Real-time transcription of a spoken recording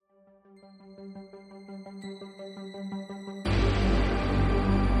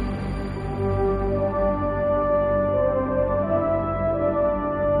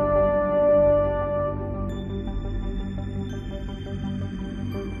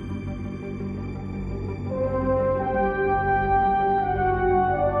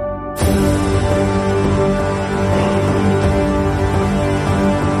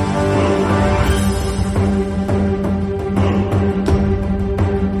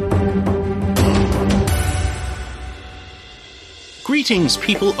Greetings,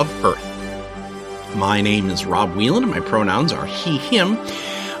 people of Earth. My name is Rob Whelan, and my pronouns are he, him.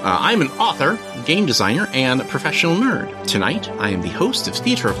 I'm an author, game designer, and professional nerd. Tonight, I am the host of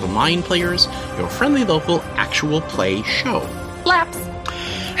Theater of the Mind Players, your friendly local actual play show. Flaps!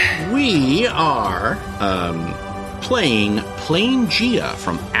 We are playing Planegea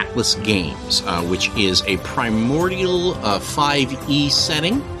from Atlas Games, which is a primordial 5e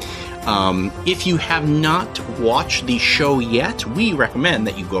setting. If you have not watched the show yet, we recommend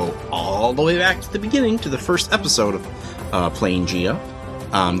that you go all the way back to the beginning to the first episode of Planegea.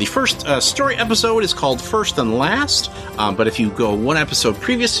 The first story episode is called First and Last, but if you go one episode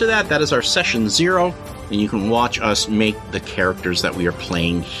previous to that, that is our session 0, and you can watch us make the characters that we are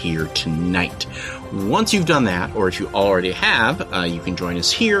playing here tonight. Once you've done that, or if you already have, you can join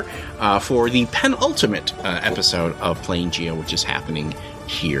us here for the penultimate episode of Planegea, which is happening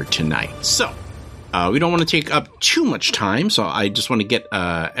here tonight. So, we don't want to take up too much time, so I just want to get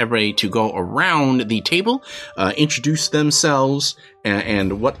everybody to go around the table, introduce themselves,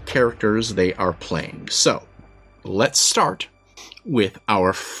 and what characters they are playing. So, let's start with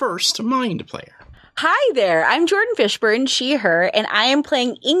our first mind player. Hi there, I'm Jordan Fishburne, she, her, and I am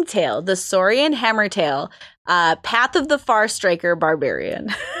playing Inktail, the Saurian Hammertail, Path of the Far Striker Barbarian.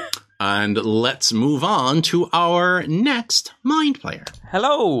 And let's move on to our next mind player.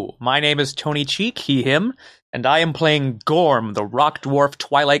 Hello, my name is Tony Cheek, he, him, and I am playing Gorm, the Rock Dwarf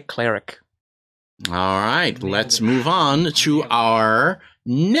Twilight Cleric. All right, let's move on to our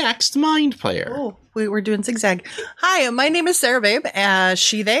next mind player. Oh, we're doing zigzag. Hi, my name is Sarah Babe,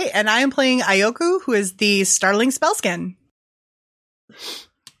 she, they, and I am playing Ioku, who is the Starling Spellskin.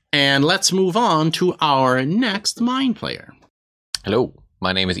 And let's move on to our next mind player. Hello,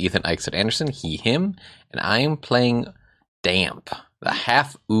 my name is Ethan Eichset Anderson, he, him, and I am playing Damp, the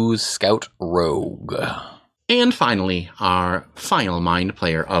half-ooze scout rogue. And finally, our final mind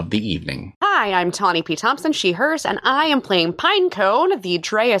player of the evening. Hi, I'm Tawny P. Thompson, she, hers, and I am playing Pinecone, the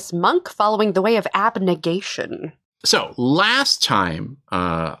Dreus monk following the way of abnegation. So, last time,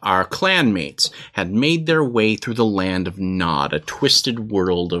 our clanmates had made their way through the land of Nod, a twisted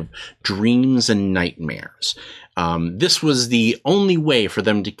world of dreams and nightmares. This was the only way for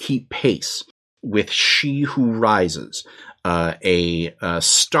them to keep pace with She Who Rises, a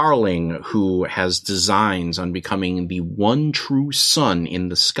starling who has designs on becoming the one true sun in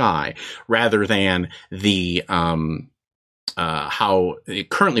the sky, rather than the how it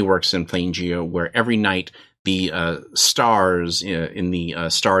currently works in Planegea, where every night the stars in the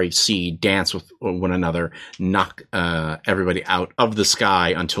starry sea dance with one another, knock everybody out of the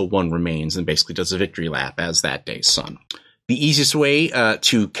sky until one remains, and basically does a victory lap as that day's sun. The easiest way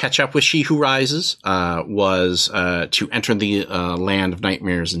to catch up with She Who Rises was to enter the land of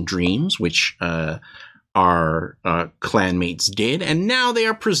nightmares and dreams, which our clanmates did, and now they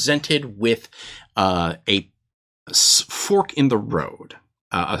are presented with a fork in the road.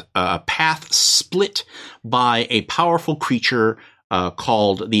 A path split by a powerful creature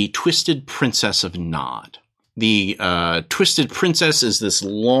called the Twisted Princess of Nod. The Twisted Princess is this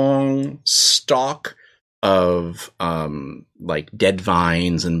long stalk of like dead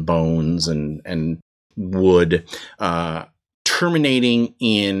vines and bones and wood, terminating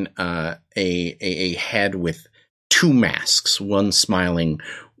in a head with two masks, one smiling,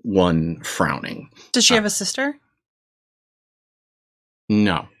 one frowning. Does she have a sister?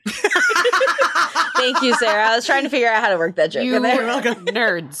 No. Thank you, Sarah. I was trying to figure out how to work that joke. You in there.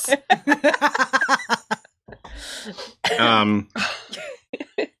 nerds.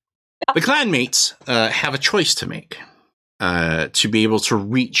 The clanmates have a choice to make to be able to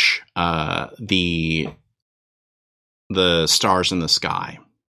reach the stars in the sky.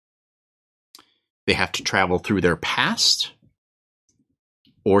 They have to travel through their past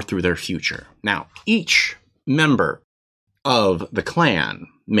or through their future. Now, each member of the clan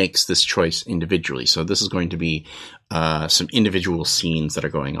makes this choice individually. So this is going to be some individual scenes that are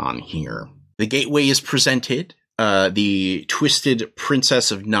going on here. The gateway is presented. The Twisted Princess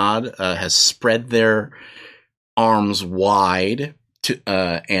of Nod has spread their arms wide to,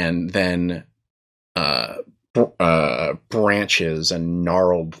 and then branches and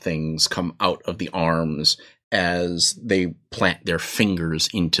gnarled things come out of the arms as they plant their fingers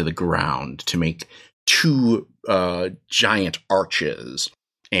into the ground to make two giant arches,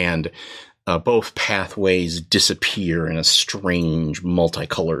 and both pathways disappear in a strange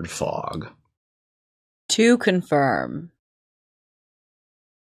multicolored fog. To confirm,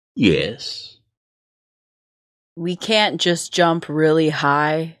 Yes. we can't just jump really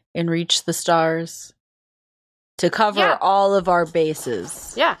high and reach the stars to cover Yeah. all of our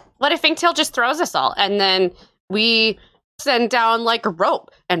bases. Yeah. What if Inktail just throws us all and then we send down like a rope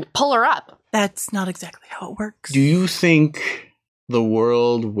and pull her up? That's not exactly how it works. Do you think the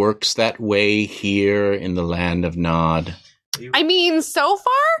world works that way here in the land of Nod? I mean, so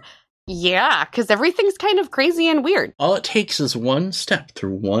far, yeah, because everything's kind of crazy and weird. All it takes is one step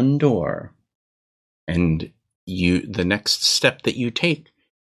through one door, and the next step that you take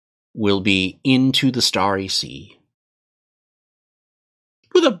will be into the starry sea.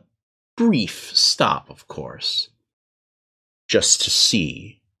 With a brief stop, of course, just to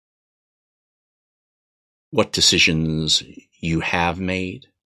see what decisions you have made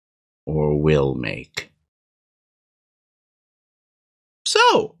or will make.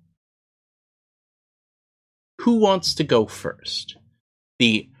 So, who wants to go first?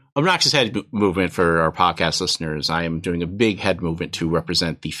 The obnoxious head movement for our podcast listeners, I am doing a big head movement to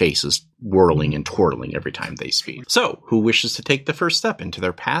represent the faces whirling and twirling every time they speak. So, who wishes to take the first step into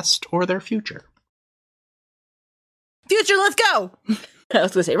their past or their future? Future, let's go. I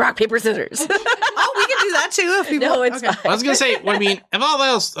was going to say rock, paper, scissors. Oh, we can do that too if people. No, it's okay. fine. I was going to say, I mean, if all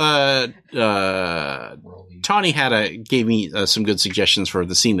else, Tawny gave me some good suggestions for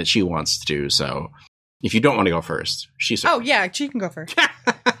the scene that she wants to do, so if you don't want to go first, she's. Oh, yeah, she can go first.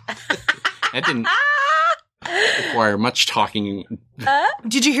 That didn't require much talking.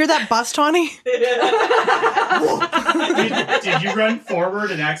 Did you hear that bus, Tawny? Did you run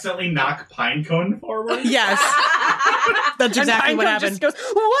forward and accidentally knock Pinecone forward? Yes. That's exactly and what Pinecone happened. just goes,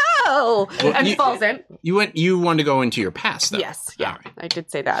 whoa! Well, and you- falls in. You want to go into your past, though. Yes, yeah, All right. I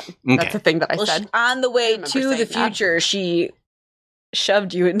did say that. Okay. That's the thing that I Well, said. on the way remember to the saying that. future, she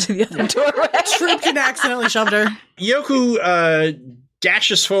shoved you into the other doorway. Troopkin accidentally shoved her. Yoku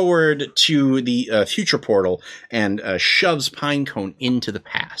dashes forward to the future portal and shoves Pinecone into the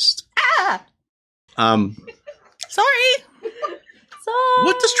past. Sorry.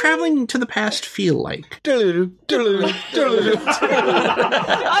 What does traveling to the past feel like? I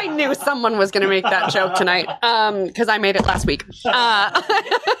knew someone was going to make that joke tonight because I made it last week.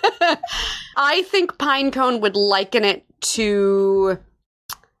 I think Pinecone would liken it to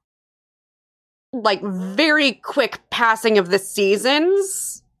like very quick passing of the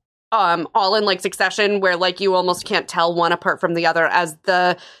seasons, all in like succession, where like you almost can't tell one apart from the other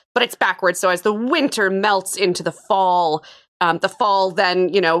but it's backwards. So as the winter melts into the fall then,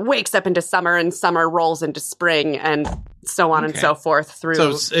 wakes up into summer and summer rolls into spring and so on and so forth through.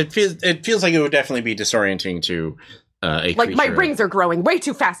 So it feels like it would definitely be disorienting to a like my creature. rings are growing way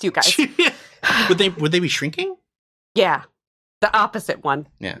too fast, you guys. Would they be shrinking? Yeah. The opposite one.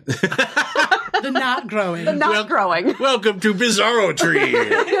 Yeah. The not growing. The not growing. Welcome to Bizarro Tree.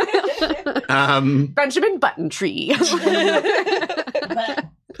 Benjamin Button Tree.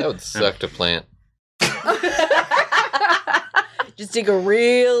 That would suck to plant. Just dig a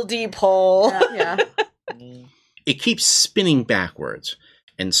real deep hole. Yeah. It keeps spinning backwards,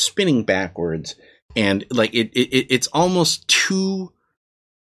 and like it's almost too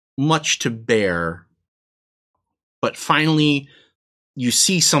much to bear. But finally, you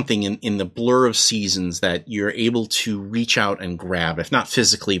see something in the blur of seasons that you're able to reach out and grab, if not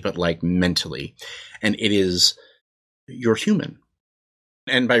physically, but like mentally. And it is you're human.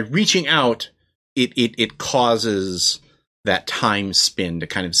 And by reaching out, it causes that time spin to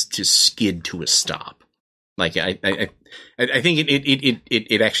kind of to skid to a stop. Like I think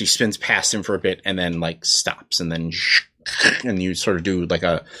it actually spins past him for a bit and then like stops and then and you sort of do like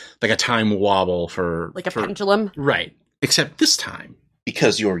a time wobble for Like a pendulum. right. Except this time,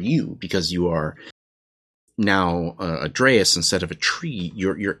 because you are now a Dreas instead of a tree,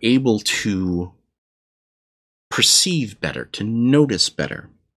 you're able to perceive better, to notice better.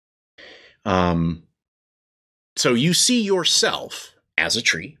 So you see yourself as a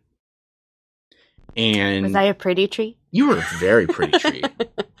tree. And Was I a pretty tree? you were a very pretty tree.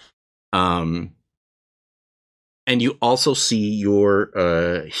 And you also see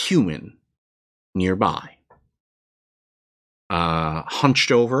your human nearby.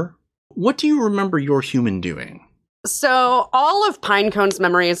 Hunched over. What do you remember your human doing? So all of Pinecone's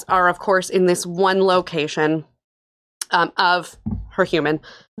memories are, of course, in this one location. of her human.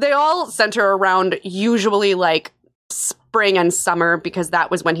 They all center around usually like spring and summer because that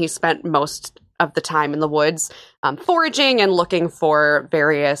was when he spent most of the time in the woods, foraging and looking for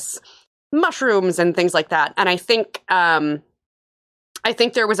various mushrooms and things like that. And I think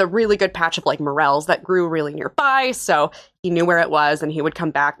there was a really good patch of like morels that grew really nearby, so he knew where it was, and he would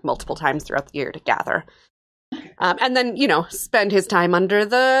come back multiple times throughout the year to gather. And then, spend his time under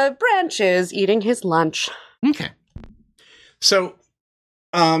the branches eating his lunch. Okay. So,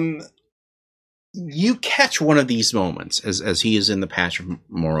 you catch one of these moments as he is in the patch of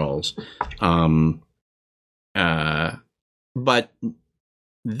morels. But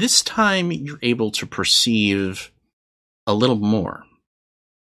this time you're able to perceive a little more.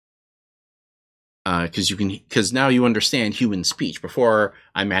 Because now you understand human speech. Before,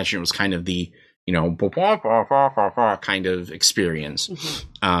 I imagine it was kind of the, kind of experience.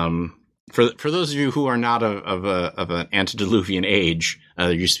 Mm-hmm. For those of you who are not of an antediluvian age,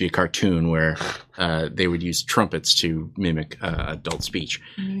 there used to be a cartoon where they would use trumpets to mimic adult speech.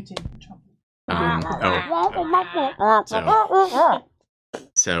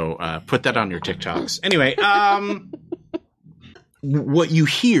 So put that on your TikToks. Anyway, what you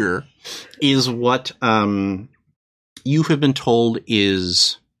hear is what you have been told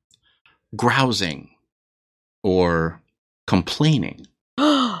is grousing or complaining.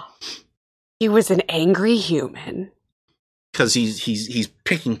 He was an angry human. Because he's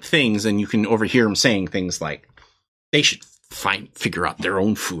picking things, and you can overhear him saying things like, "They should figure out their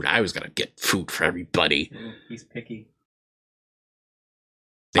own food. I was gonna get food for everybody." He's picky.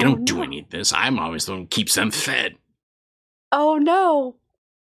 They don't do any of this. I'm always the one who keeps them fed. Oh no.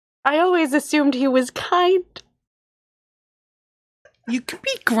 I always assumed he was kind. You could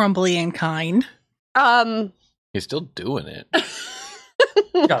be grumbly and kind. He's still doing it.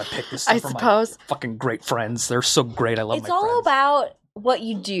 Gotta pick this up I for suppose. my fucking great friends. They're so great. I love It's my friends. all about what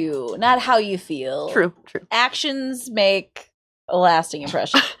you do, not how you feel. True. Actions make a lasting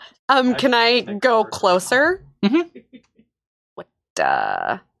impression. Can I go closer? Mm-hmm. What,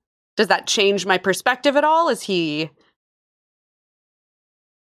 does that change my perspective at all? Is he...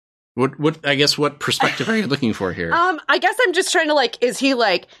 What perspective are you looking for here? I guess I'm just trying to, is he,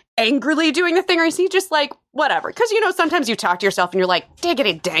 angrily doing the thing, or is he just, whatever? Because, sometimes you talk to yourself and you're like,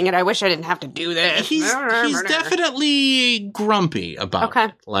 diggity dang it, I wish I didn't have to do this. He's definitely grumpy about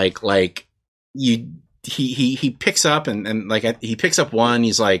it. He picks up and he picks up one,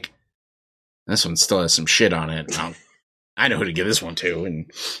 he's like, this one still has some shit on it. I know who to give this one to.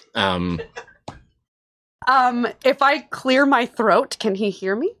 And if I clear my throat, can he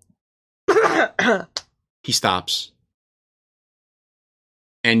hear me? he stops,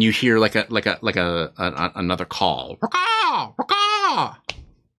 and you hear another call. Raka! Raka!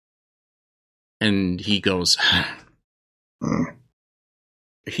 And he goes.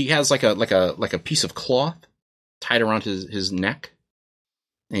 He has like a piece of cloth tied around his neck,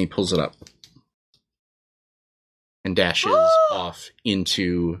 and he pulls it up and dashes off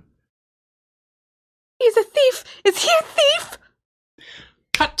into. He's a thief. Is he a thief?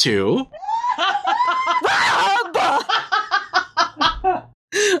 Cut to.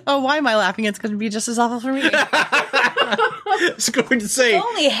 Oh, why am I laughing? It's going to be just as awful for me. I was going to say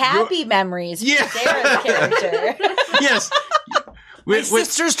Only happy memories for Sarah's character. Yes. My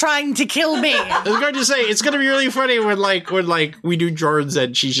sister's trying to kill me. I was going to say it's going to be really funny when we do Jordan's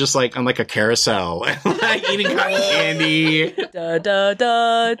and she's just on a carousel and eating cotton candy. Da da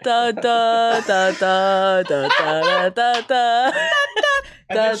da da da da da da da da.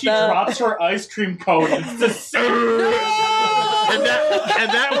 And then she drops her ice cream cone and just And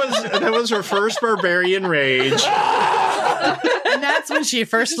that was her first barbarian rage. And that's when she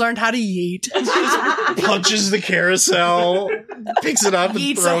first learned how to yeet. Punches the carousel, picks it up, and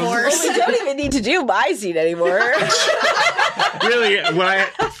Eats throws a horse. We don't even need to do my scene anymore. Really, when I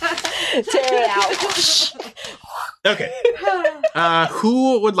Tear it out. okay,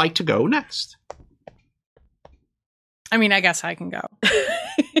 who would like to go next? I mean, I guess I can go.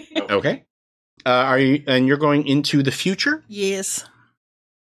 Okay, are you? And you're going into the future? Yes.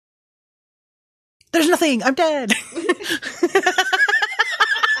 There's nothing. I'm dead.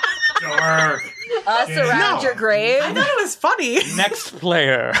 dark. Us around your grave. I thought it was funny. Next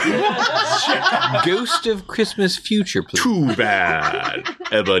player. Ghost of Christmas Future, please. Too bad.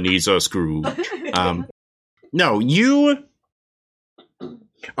 Ebenezer Scrooge. No, you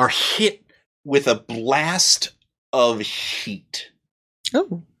are hit with a blast of heat.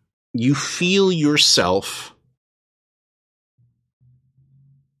 Oh. You feel yourself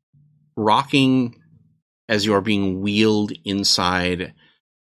rocking as you are being wheeled inside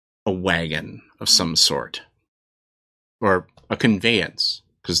a wagon of some sort. or a conveyance,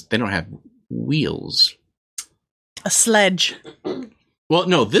 because they don't have wheels. A sledge. Well,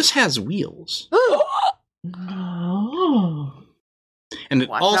 no, this has wheels. And it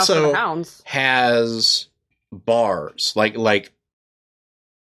Watch out for the also hounds. has bars, like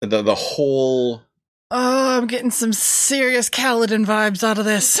the whole. Oh, I'm getting some serious Kaladin vibes out of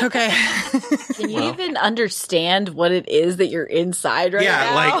this. Okay. Can you even understand what it is that you're inside right Yeah,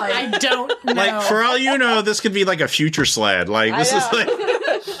 now? like- I don't know. Like, for all you know, this could be like a future sled. Like, this is like,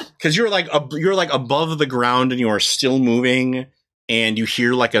 because you're like above the ground and you are still moving, and you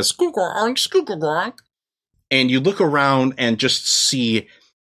hear like a skoogronk, skoogronk, and you look around and just see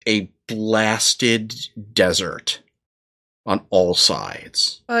a blasted desert on all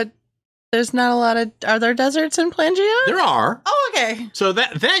sides. But there's not a lot of. Are there deserts in Planegea? There are. Oh, okay. So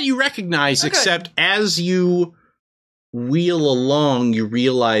that you recognize, Okay. except as you wheel along, you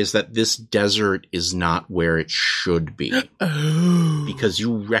realize that this desert is not where it should be. Oh. Because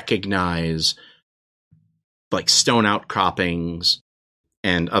you recognize like stone outcroppings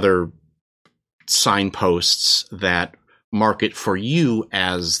and other signposts that mark it for you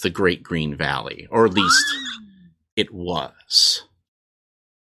as the Great Green Valley, or at least it was.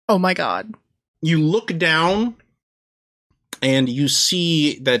 Oh my god. You look down and you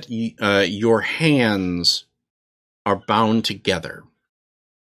see that your hands are bound together.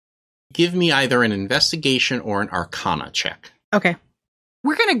 Give me either an investigation or an arcana check. Okay.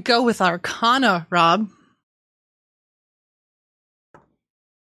 We're going to go with Arcana, Rob.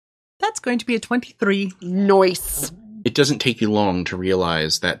 That's going to be a 23. Noise. It doesn't take you long to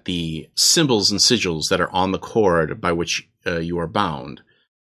realize that the symbols and sigils that are on the cord by which you are bound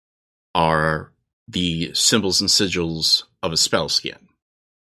are the symbols and sigils of a spell skin.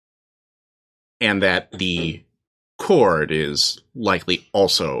 And that the cord is likely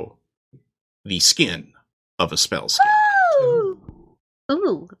also the skin of a spell skin.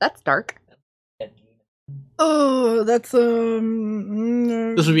 Ooh, that's dark. Oh, that's This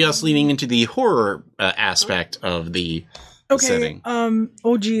would be us leaning into the horror aspect of the okay. setting.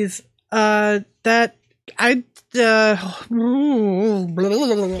 Oh geez. That I Can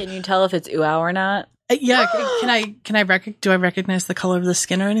you tell if it's ooh or not? yeah, can I do I recognize the color of the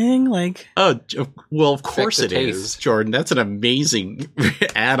skin or anything? Like Oh, well, of course it taste. is, Jordan. That's an amazing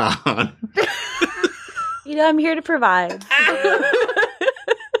add-on. You know, I'm here to provide.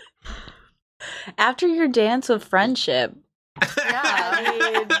 After your dance of friendship, I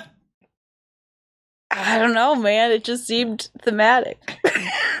mean, I don't know, man. It just seemed thematic.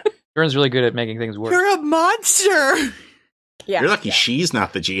 Jordan's really good at making things work. you're a monster. Yeah, You're lucky she's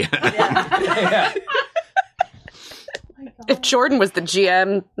not the GM. Yeah. If Jordan was the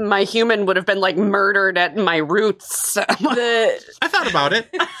GM, my human would have been like murdered at my roots. The I thought about it.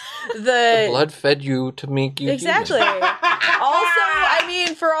 The blood fed you to make you exactly. human. Also, I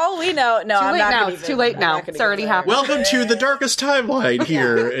mean, for all we know, no, Too I'm late not now. gonna It's even- too late I'm now. not gonna It's already go there. happened. Welcome to the darkest timeline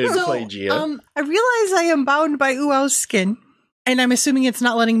here in So, Planegea. I realize I am bound by Uau's skin, and I'm assuming it's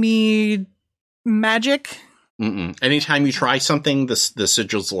not letting me magic. Mm-mm. Anytime you try something, the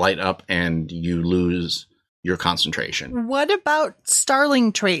sigils light up and you lose your concentration. What about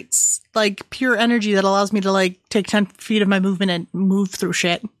starling traits, like pure energy that allows me to like take 10 feet of my movement and move through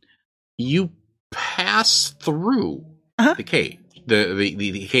shit? You pass through Uh-huh. the cage,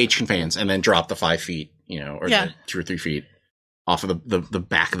 the cage conveyance, and then drop the 5 feet, or Yeah. the 2 or 3 feet off of the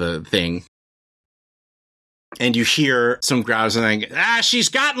back of the thing. And you hear some growls and then, she's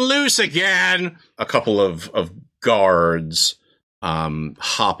gotten loose again. A couple of guards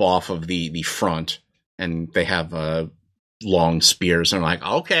hop off of the front, and they have long spears. And they're like,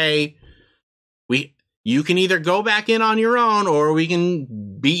 okay, you can either go back in on your own, or we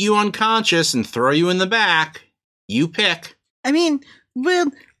can beat you unconscious and throw you in the back. You pick. I mean,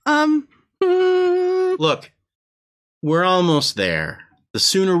 well, Look, we're almost there. The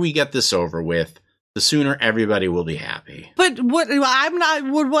sooner we get this over with, the sooner everybody will be happy. but what? I'm not.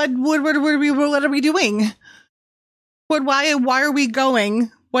 What are we doing? Why are we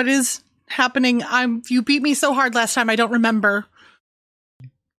going? What is happening? You beat me so hard last time. I don't remember.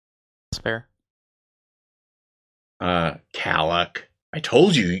 That's fair. Calic, I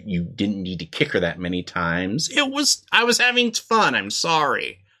told you you didn't need to kick her that many times. I was having fun. I'm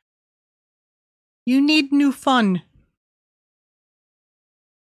sorry. You need new fun.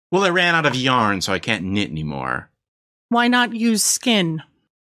 Well, I ran out of yarn, so I can't knit anymore. Why not use skin?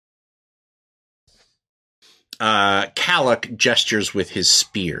 Calic gestures with his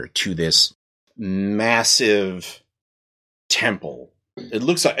spear to this massive temple. It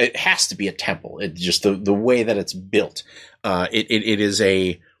looks like it has to be a temple. It's just the way that it's built. It is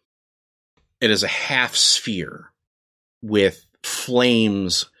a half sphere with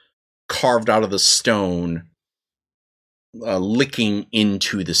flames carved out of the stone, licking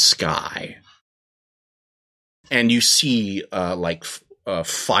into the sky. And you see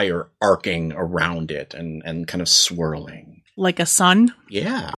fire arcing around it and kind of swirling. Like a sun?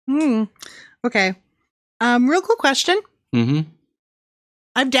 Yeah. Okay. Real quick question. Mm-hmm.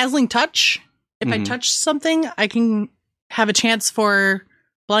 I have Dazzling Touch. If I touch something, I can have a chance for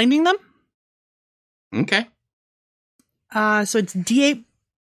blinding them. Okay. So it's D8.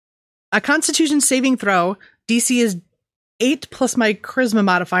 A Constitution saving throw. DC is 8 plus my Charisma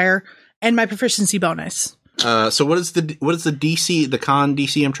modifier and my proficiency bonus. So what is the DC, the con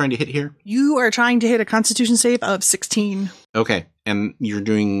DC I'm trying to hit here? You are trying to hit a Constitution save of 16. Okay. And you're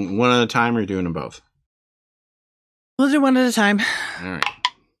doing one at a time, or you're doing them both? We'll do one at a time. All right.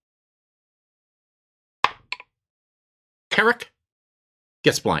 Carrick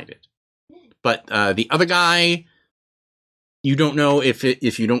gets blinded. But the other guy, you don't know if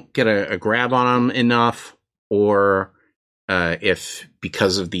you don't get a grab on him enough, or if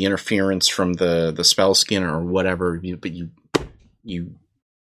because of the interference from the spell skin or whatever, but you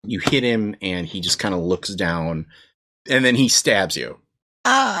hit him and he just kind of looks down, and then he stabs you.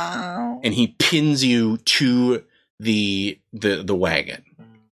 Oh. And he pins you to the wagon,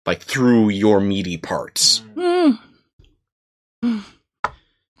 like through your meaty parts.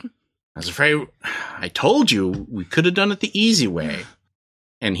 I was afraid. I told you we could have done it the easy way.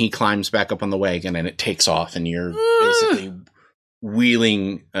 And he climbs back up on the wagon, and it takes off, and you're basically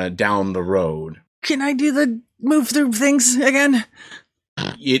wheeling down the road. Can I do the move through things again?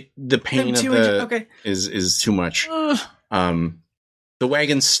 The pain of the is too much. The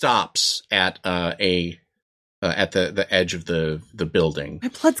wagon stops at the edge of the building. My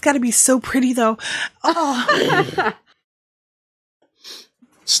blood's got to be so pretty, though. Oh.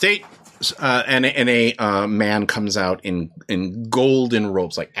 State and a man comes out in golden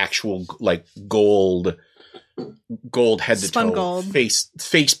robes, like actual gold head to Spun toe, gold.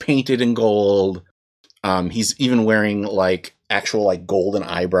 face painted in gold. He's even wearing like actual golden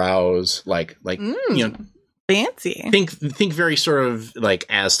eyebrows, Fancy. Think very sort of like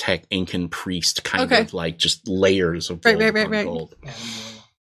Aztec Incan priest kind of like just layers of gold upon gold.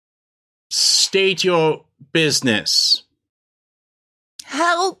 State your business.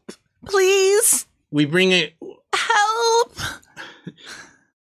 Help, please. We bring a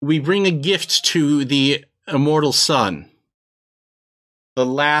gift to the immortal sun, the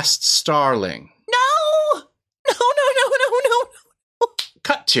last starling. No.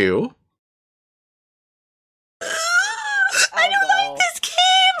 Cut to. I don't like this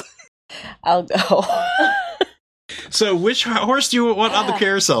game. I'll go. So, which horse do you want on the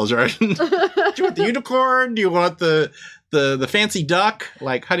carousels, right? Do you want the unicorn? Do you want the fancy duck?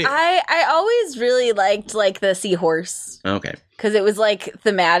 Like, how do you? I always really liked the seahorse Okay. because it was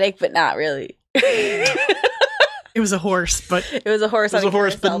thematic, but not really. It was a horse, but It was a horse. It was on a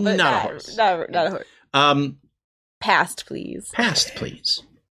horse, but carousel, not a horse. Not a horse. Past, please. Past, please.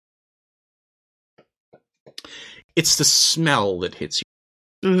 It's the smell that hits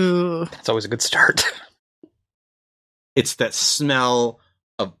you. That's always a good start. It's that smell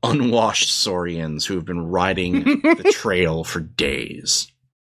of unwashed Saurians who have been riding the trail for days.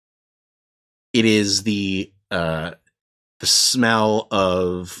 It is the smell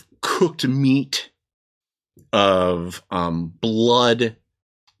of cooked meat, of blood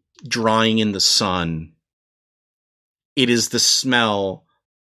drying in the sun. It is the smell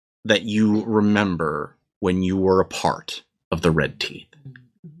that you remember when you were a part of the Red Teeth.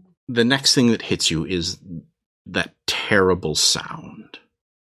 The next thing that hits you is that terrible sound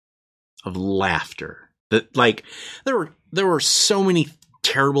of laughter. That there were so many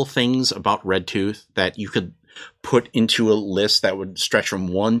terrible things about Red Tooth that you could put into a list that would stretch from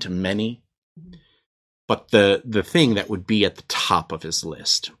one to many. But the thing that would be at the top of his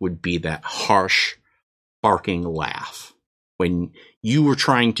list would be that harsh, barking laugh when you were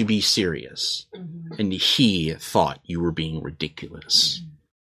trying to be serious and he thought you were being ridiculous.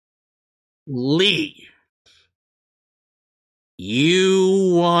 Leave.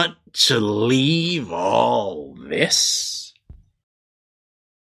 You want to leave all this?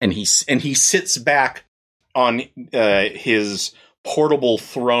 And he sits back on his portable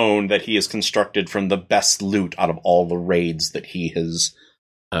throne that he has constructed from the best loot out of all the raids that he has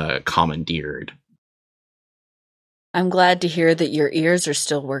commandeered. I'm glad to hear that your ears are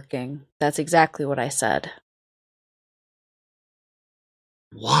still working. That's exactly what I said.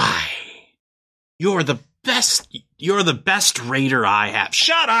 Why? You're the best raider I have.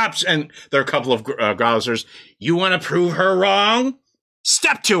 Shut up! And there are a couple of grousers. You want to prove her wrong?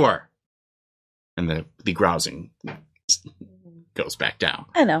 Step to her! And the grousing goes back down.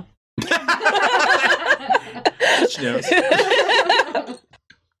 I know. She knows.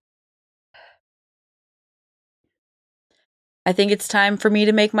 I think it's time for me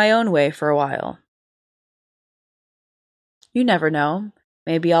to make my own way for a while. You never know.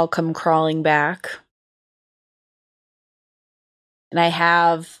 Maybe I'll come crawling back. And I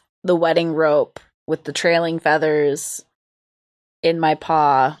have the wedding rope with the trailing feathers in my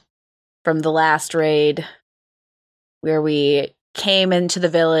paw from the last raid, where we came into the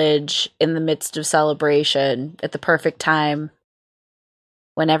village in the midst of celebration at the perfect time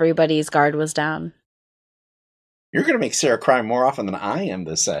when everybody's guard was down. You're going to make Sarah cry more often than I am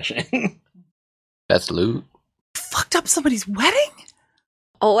this session. That's loot. Fucked up somebody's wedding?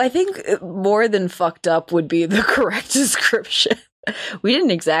 Oh, I think more than fucked up would be the correct description. We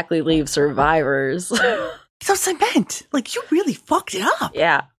didn't exactly leave survivors. That's what I meant. Like, you really fucked it up.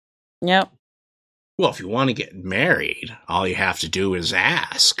 Yeah. Yep. Well, if you want to get married, all you have to do is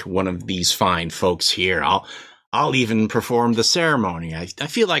ask one of these fine folks here. I'll even perform the ceremony. I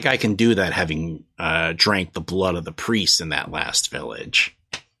feel like I can do that, having drank the blood of the priest in that last village.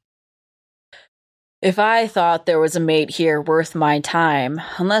 If I thought there was a mate here worth my time,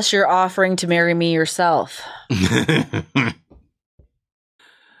 unless you're offering to marry me yourself.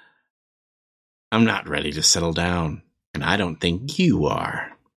 I'm not ready to settle down, and I don't think you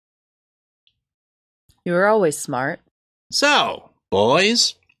are. You were always smart. So,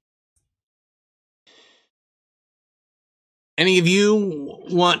 boys, any of you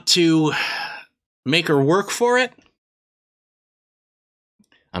want to make her work for it?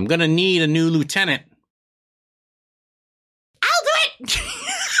 I'm gonna need a new lieutenant. I'll do it!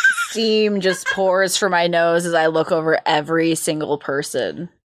 Steam just pours from my nose as I look over every single person.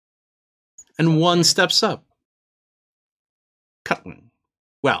 And one steps up. Cutling.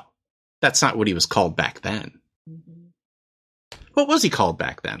 Well, that's not what he was called back then. What was he called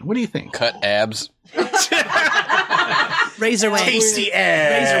back then? What do you think? Cut abs. Razor wing. Tasty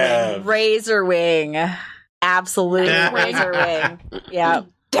abs. Razor wing. Absolute razor wing. Yeah.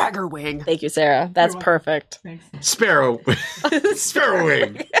 Dagger wing. Thank you, Sarah. That's perfect. Sparrow. Sparrow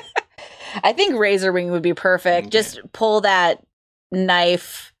wing. I think razor wing would be perfect. Okay. Just pull that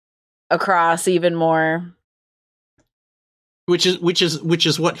knife across even more. Which is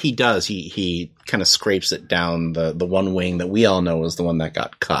what he does. He kind of scrapes it down the one wing that we all know is the one that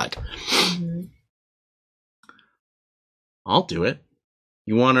got cut. Mm-hmm. I'll do it.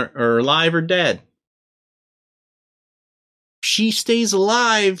 You want her alive or dead? She stays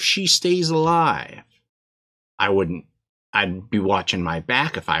alive. She stays alive. I'd be watching my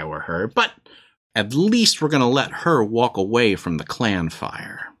back if I were her, but at least we're going to let her walk away from the clan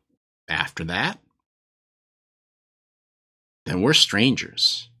fire. After that, then we're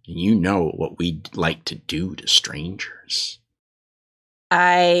strangers, and you know what we'd like to do to strangers.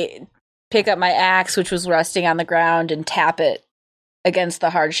 I pick up my axe, which was resting on the ground, and tap it against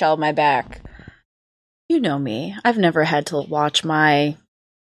the hard shell of my back. You know me. I've never had to watch my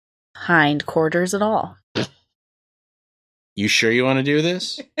hind quarters at all. You sure you want to do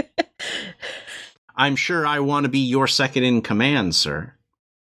this? I'm sure I want to be your second in command, sir.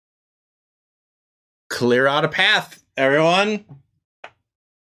 Clear out a path, everyone.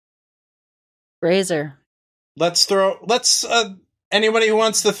 Razor. Anybody who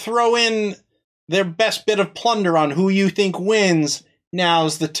wants to throw in their best bit of plunder on who you think wins,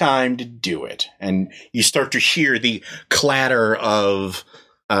 now's the time to do it. And you start to hear the clatter of,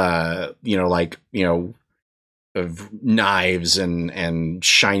 of knives and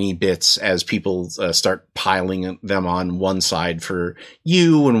shiny bits as people start piling them on one side for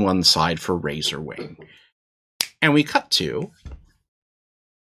you and one side for Razorwing. And we cut to...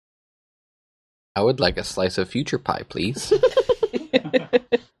 I would like a slice of future pie, please.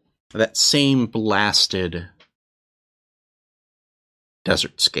 that same blasted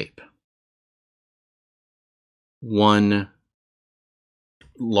desertscape. One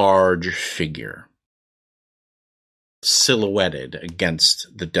large figure silhouetted against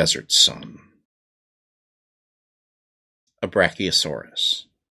the desert sun. A Brachiosaurus.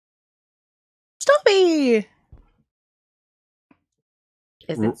 Stompy!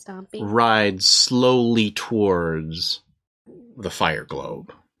 Is it Stompy? Rides slowly towards the fire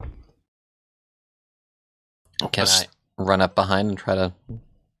globe. Can I run up behind and try to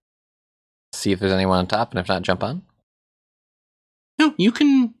see if there's anyone on top, and if not, jump on? No, you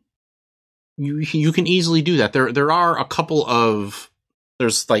can easily do that. There are a couple of...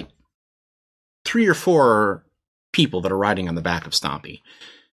 There's like 3 or 4 people that are riding on the back of Stompy.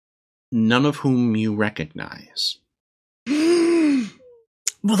 None of whom you recognize.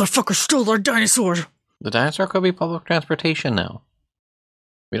 Motherfucker stole our dinosaur. The dinosaur could be public transportation now.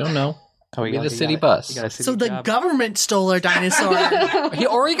 We don't know. Oh, Maybe the city bus. He got a city So the job. government stole our dinosaur. He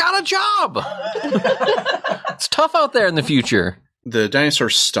already got a job. It's tough out there in the future. The dinosaur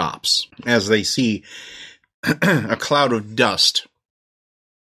stops as they see a cloud of dust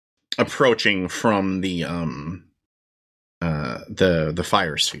approaching from the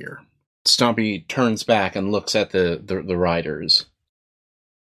fire sphere. Stompy turns back and looks at the riders.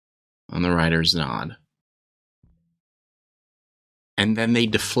 And the riders nod. And then they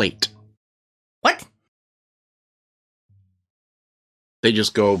deflate. What? They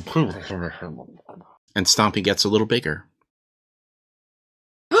just go... And Stompy gets a little bigger.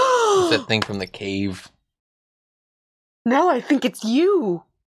 It's that thing from the cave. Now I think it's you.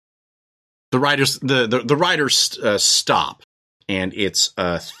 The riders stop, and it's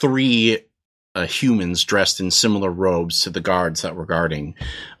 3 humans dressed in similar robes to the guards that were guarding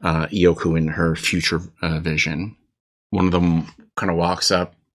Ioku in her future vision. One of them kind of walks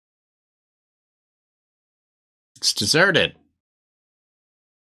up. It's deserted.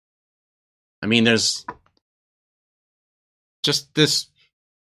 I mean, there's just this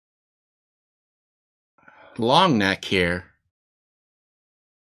long neck here.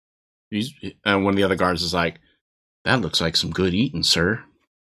 One of the other guards is like, that looks like some good eating, sir.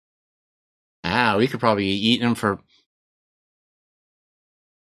 We could probably eat him for...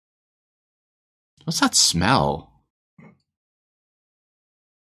 What's that smell?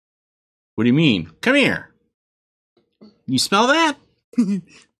 What do you mean? Come here. You smell that?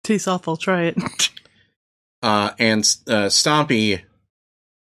 Tastes awful. Try it. And Stompy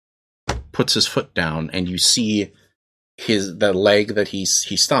puts his foot down, and you see the leg that he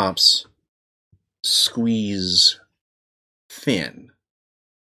stomps squeeze thin,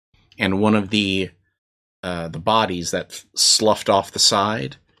 and one of the bodies that sloughed off the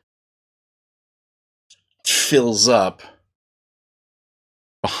side fills up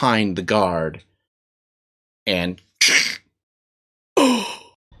behind the guard, and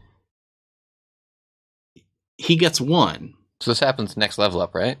he gets 1. So this happens next level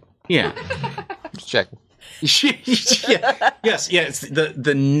up, right? Yeah. Let's check. Yeah. Yes. It's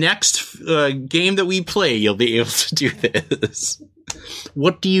the next game that we play, you'll be able to do this.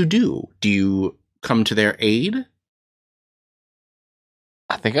 What do? Do you come to their aid?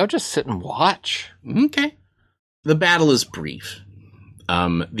 I think I would just sit and watch. Okay. The battle is brief.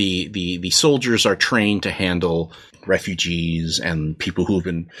 The soldiers are trained to handle refugees and people who've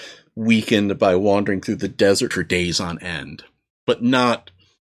been weakened by wandering through the desert for days on end, but not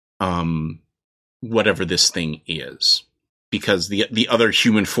whatever this thing is, because the other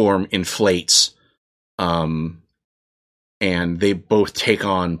human form inflates, and they both take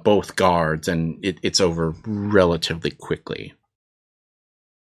on both guards, and it's over relatively quickly.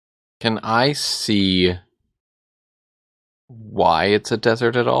 Can I see why it's a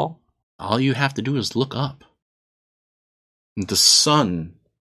desert at all? All you have to do is look up. The sun,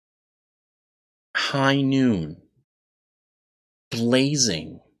 high noon,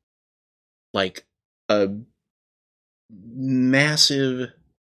 blazing like a massive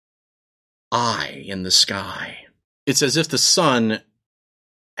eye in the sky. It's as if the sun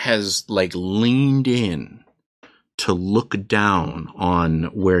has leaned in to look down on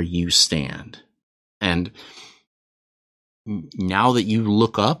where you stand. And now that you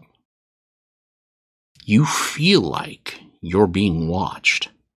look up, you feel like you're being watched.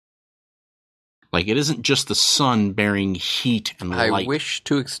 Like it isn't just the sun bearing heat and light. I wish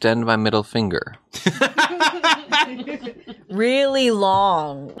to extend my middle finger. Really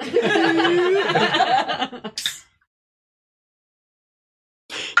long.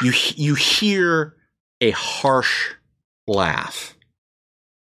 You hear a harsh laugh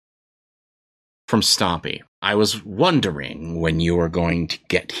from Stompy. I was wondering when you were going to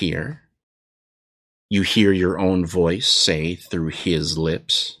get here. You hear your own voice say through his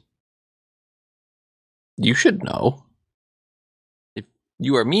lips. You should know. If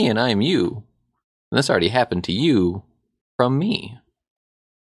you are me and I am you, and this already happened to you from me.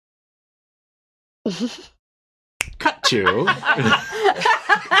 Cut to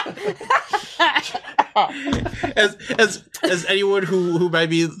as anyone who might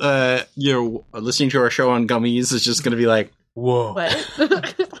be listening to our show on gummies is just going to be like, Whoa.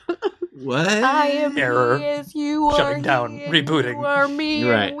 what? I am Error. me as you are. Shutting down. he, Rebooting. You are me,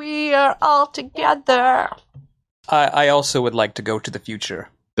 Right. and we are all together. I also would like to go to the future.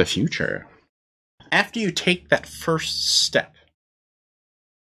 The future. After you take that first step,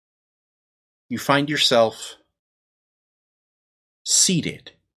 you find yourself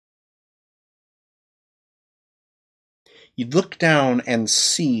seated. You look down and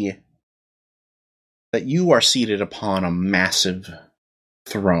see that you are seated upon a massive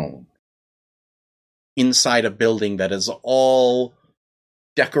throne inside a building that is all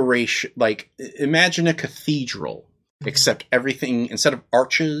decoration. Like, imagine a cathedral, except everything, instead of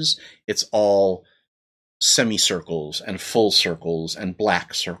arches, it's all semicircles and full circles and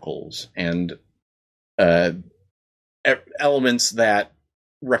black circles and elements that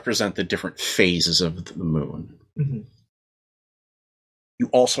represent the different phases of the moon. Mm-hmm. You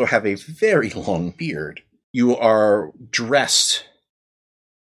also have a very long beard. You are dressed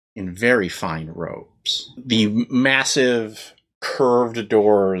in very fine robes. The massive curved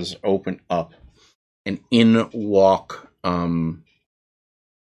doors open up, and in walk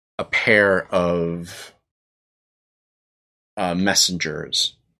a pair of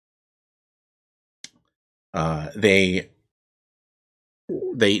messengers. They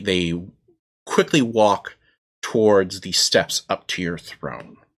quickly walk towards the steps up to your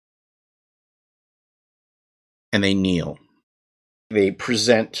throne. And they kneel. They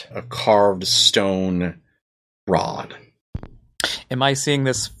present a carved stone rod. Am I seeing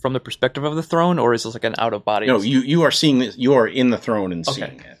this from the perspective of the throne, or is this like an out-of-body? No, you are seeing this. You are in the throne and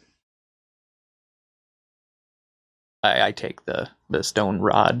seeing it. I take the stone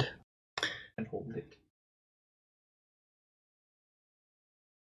rod and hold it.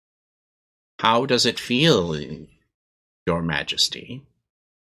 How does it feel, Your Majesty?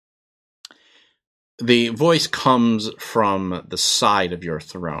 The voice comes from the side of your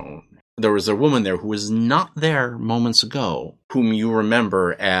throne. There was a woman there who was not there moments ago, whom you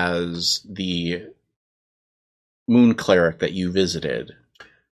remember as the moon cleric that you visited,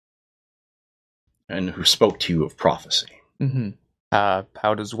 and who spoke to you of prophecy. Mm-hmm.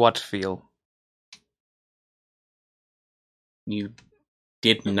 How does what feel? You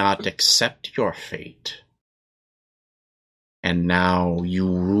did not accept your fate, and now you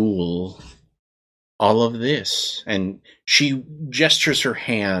rule all of this. And she gestures her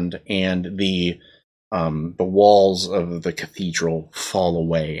hand, and the walls of the cathedral fall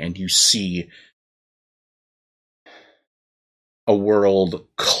away, and you see a world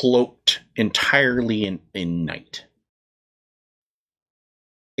cloaked entirely in night.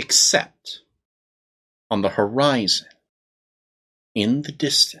 Except on the horizon, in the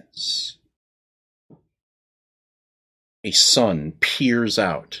distance, a sun peers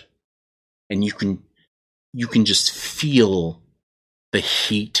out, and you can just feel the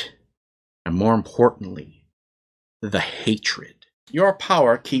heat, and more importantly, the hatred. Your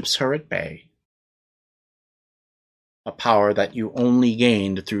power keeps her at bay. A power that you only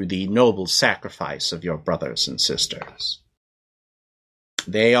gained through the noble sacrifice of your brothers and sisters.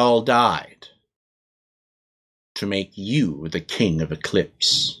 They all died to make you the king of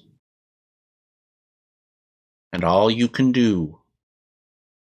Eclipse. And all you can do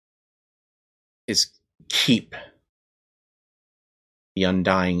is keep the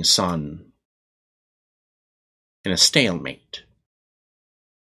undying sun in a stalemate.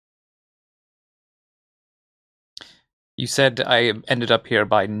 You said I ended up here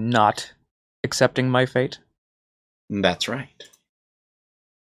by not accepting my fate? That's right.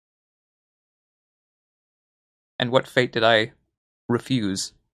 And what fate did I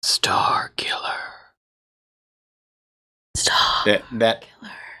refuse? Star Killer. Star That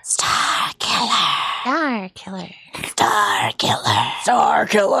Killer. Star Killer. Star Killer. Star Killer. Star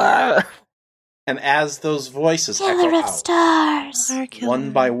Killer. And as those voices Killer echo of out, stars. Star Killer.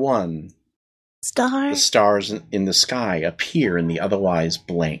 one by one, Star. the stars in the sky appear in the otherwise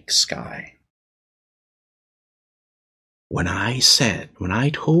blank sky. When I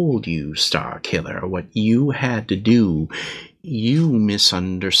told you, Star Killer, what you had to do, you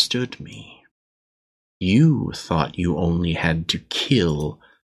misunderstood me. You thought you only had to kill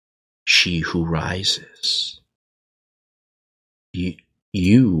she who rises.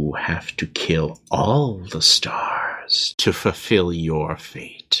 You have to kill all the stars to fulfill your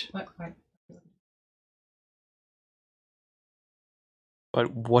fate.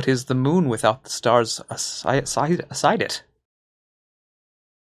 But what is the moon without the stars aside it?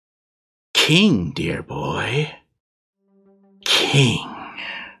 King, dear boy. King.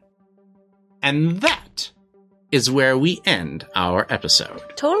 And that is where we end our episode.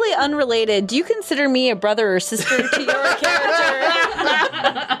 Totally unrelated. Do you consider me a brother or sister to your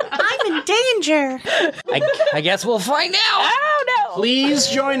character? I'm in danger. I guess we'll find out. Oh no! Please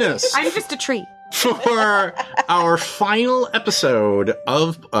join us I'm just a tree. for our final episode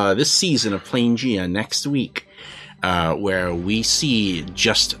of this season of Planegea next week, where we see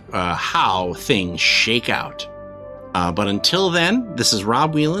just how things shake out. But until then, this is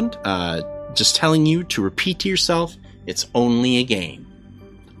Rob Wieland, just telling you to repeat to yourself, it's only a game.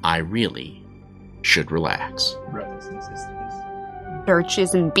 I really should relax. Brothers and sisters.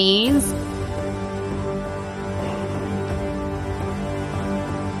 Birches and bees.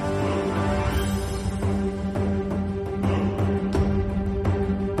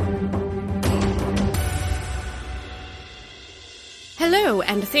 Hello,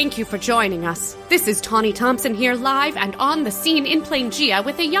 and thank you for joining us. This is Tawny Thompson here live and on the scene in Planegea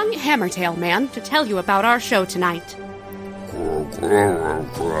with a young Hammertail man to tell you about our show tonight.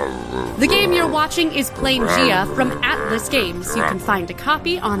 The game you're watching is Planegea from Atlas Games. You can find a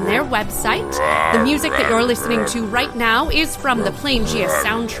copy on their website. The music that you're listening to right now is from the Planegea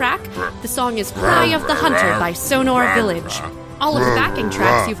soundtrack. The song is Cry of the Hunter by Sonor Village. All of the backing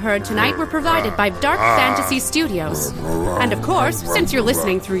tracks you've heard tonight were provided by Dark Fantasy Studios. And of course, since you're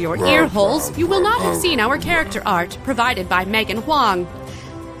listening through your ear holes, you will not have seen our character art provided by Megan Huang.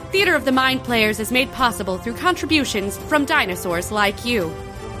 Theater of the Mind Players is made possible through contributions from dinosaurs like you.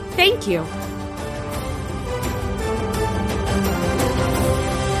 Thank you.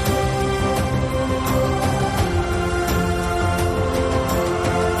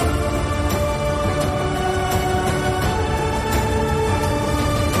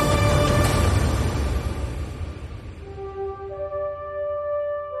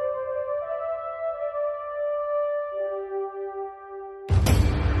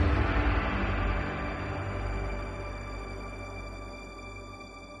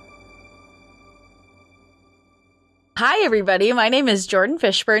 Hi, everybody. My name is Jordan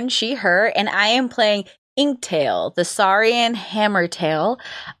Fishburne, she, her, and I am playing Inktail, the Saurian Hammertail,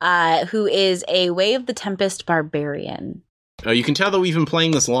 who is a Way of the Tempest barbarian. You can tell that we've been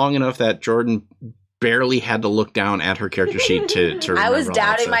playing this long enough that Jordan barely had to look down at her character sheet to remember. I was all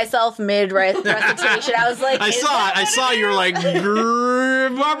doubting that myself mid-recitation. I was like, I saw you were like,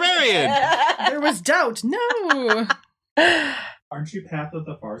 barbarian. There was doubt. No. Aren't you Path of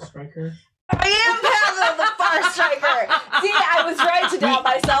the Far Striker? I am Path of the Far Striker. See, I was right to doubt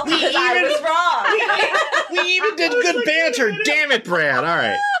myself because I was wrong. We even did good banter. Damn it, Brad. All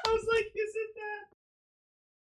right.